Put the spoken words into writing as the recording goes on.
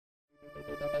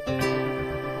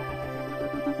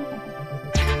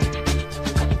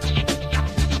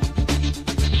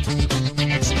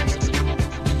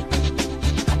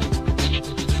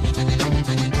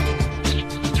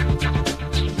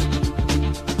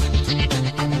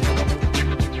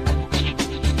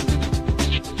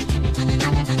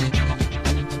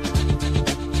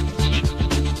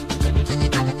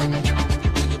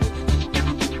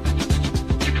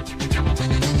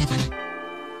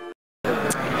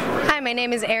my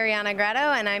name is Ariana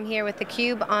Gradow, and I'm here with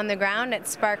theCUBE on the ground at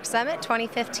Spark Summit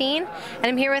 2015. And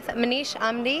I'm here with Manish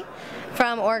Amde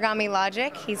from Oragami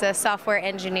Logic. He's a software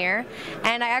engineer.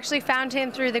 And I actually found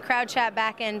him through the CrowdChat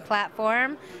backend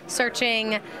platform,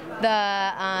 searching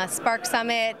the Spark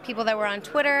Summit, people that were on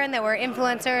Twitter and that were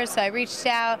influencers. So I reached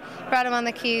out, brought him on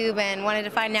theCUBE, and wanted to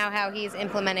find out how he's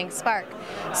implementing Spark.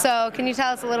 So can you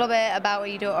tell us a little bit about what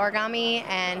you do at Oragami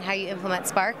and how you implement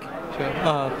Spark?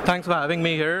 Sure. Thanks for having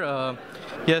me here.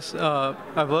 Yes,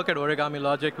 I work at Oragami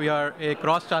Logic. We are a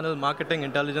cross-channel marketing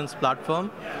intelligence platform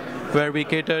where we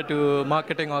cater to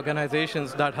marketing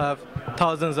organizations that have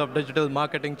thousands of digital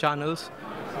marketing channels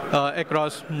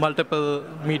across multiple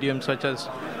mediums such as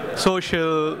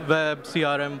social, web,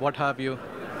 CRM, what have you.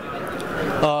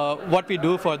 What we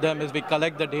do for them is we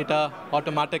collect the data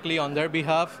automatically on their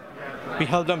behalf. We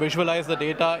help them visualize the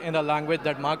data in a language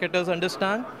that marketers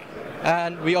understand.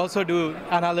 And we also do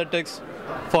analytics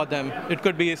for them. It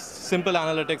could be simple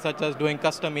analytics such as doing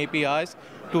custom APIs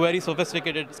to very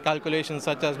sophisticated calculations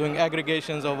such as doing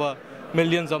aggregations over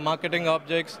millions of marketing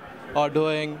objects or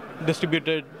doing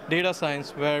distributed data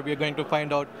science where we're going to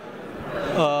find out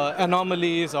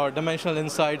anomalies or dimensional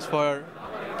insights for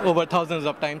over thousands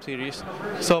of time series.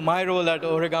 So my role at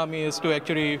Oragami is to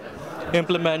actually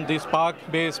implement the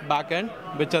Spark-based backend,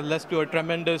 which has led to a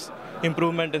tremendous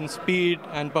improvement in speed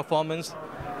and performance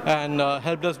and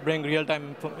helped us bring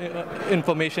real-time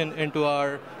information into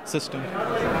our system.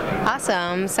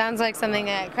 Awesome. Sounds like something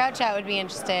that CrowdChat would be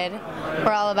interested.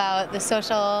 We're all about the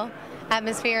social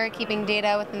atmosphere, keeping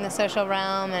data within the social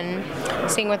realm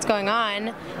and seeing what's going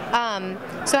on.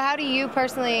 So how do you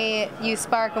personally use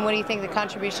Spark, and what do you think the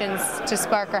contributions to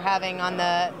Spark are having on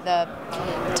the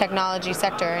technology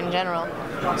sector in general?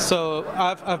 So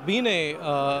I've been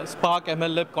a Spark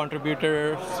MLlib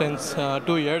contributor since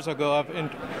 2 years ago.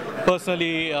 I've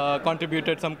personally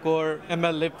contributed some core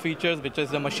MLlib features, which is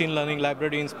the machine learning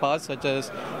library in Spark, such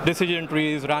as decision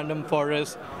trees, random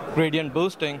forests, gradient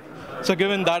boosting. So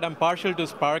given that, I'm partial to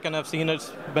Spark and I've seen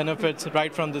its benefits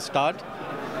right from the start.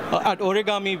 At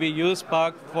Oragami, we use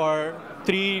Spark for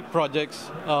 3 projects.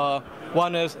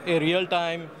 One is a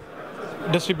real-time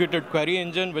distributed query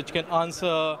engine, which can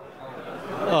answer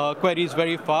queries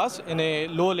very fast in a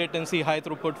low latency, high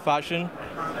throughput fashion.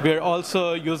 We're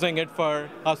also using it for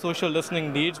our social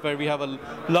listening needs, where we have a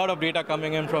lot of data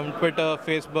coming in from Twitter,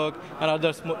 Facebook, and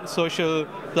other social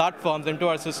platforms into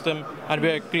our system, and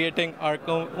we're creating our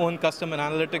own custom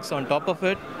analytics on top of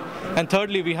it. And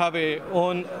thirdly, we have a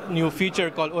own new feature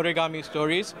called Oragami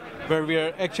Stories, where we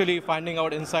are actually finding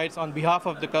out insights on behalf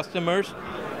of the customers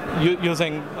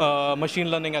using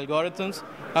machine learning algorithms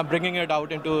and bringing it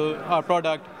out into our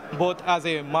product, both as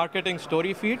a marketing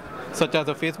story feed, such as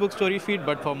a Facebook story feed,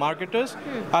 but for marketers,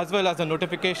 as well as a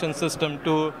notification system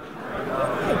to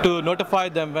notify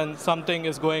them when something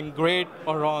is going great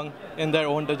or wrong in their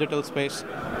own digital space.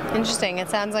 Interesting. It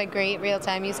sounds like great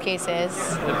real-time use cases.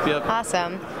 Yep.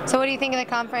 Awesome. So what do you think of the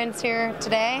conference here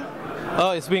today?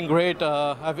 Oh, it's been great.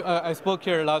 I spoke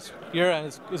here last year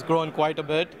and it's grown quite a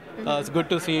bit. It's good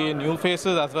to see new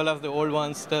faces as well as the old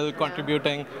ones still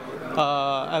contributing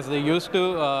as they used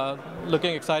to.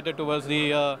 Looking excited towards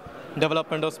the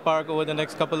development of Spark over the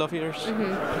next couple of years.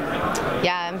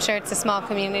 Yeah, I'm sure it's a small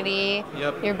community.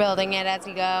 Yep. You're building it as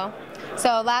you go.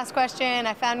 So last question,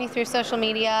 I found you through social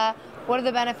media. What are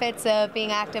the benefits of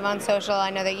being active on social?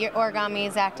 I know that your Oragami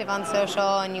is active on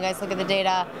social and you guys look at the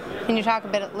data. Can you talk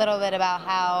a little bit about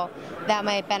how that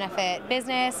might benefit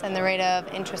business and the rate of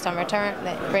interest on return,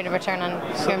 the rate of return on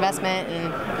your investment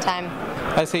and time?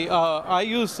 I see. I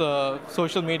use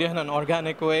social media in an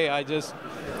organic way. I just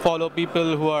follow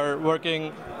people who are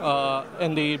working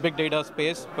in the big data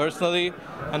space personally,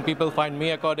 and people find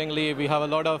me accordingly. We have a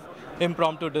lot of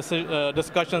impromptu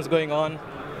discussions going on.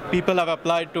 People have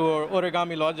applied to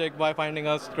Oragami Logic by finding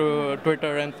us through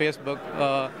Twitter and Facebook.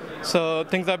 So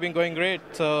things have been going great.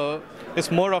 So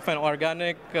it's more of an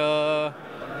organic way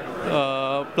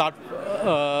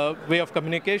of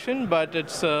communication, but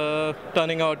it's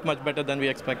turning out much better than we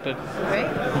expected. Great.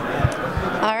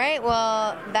 All right,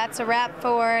 well, that's a wrap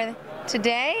for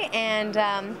today, and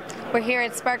we're here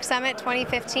at Spark Summit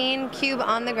 2015, CUBE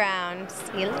on the ground.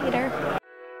 See you later.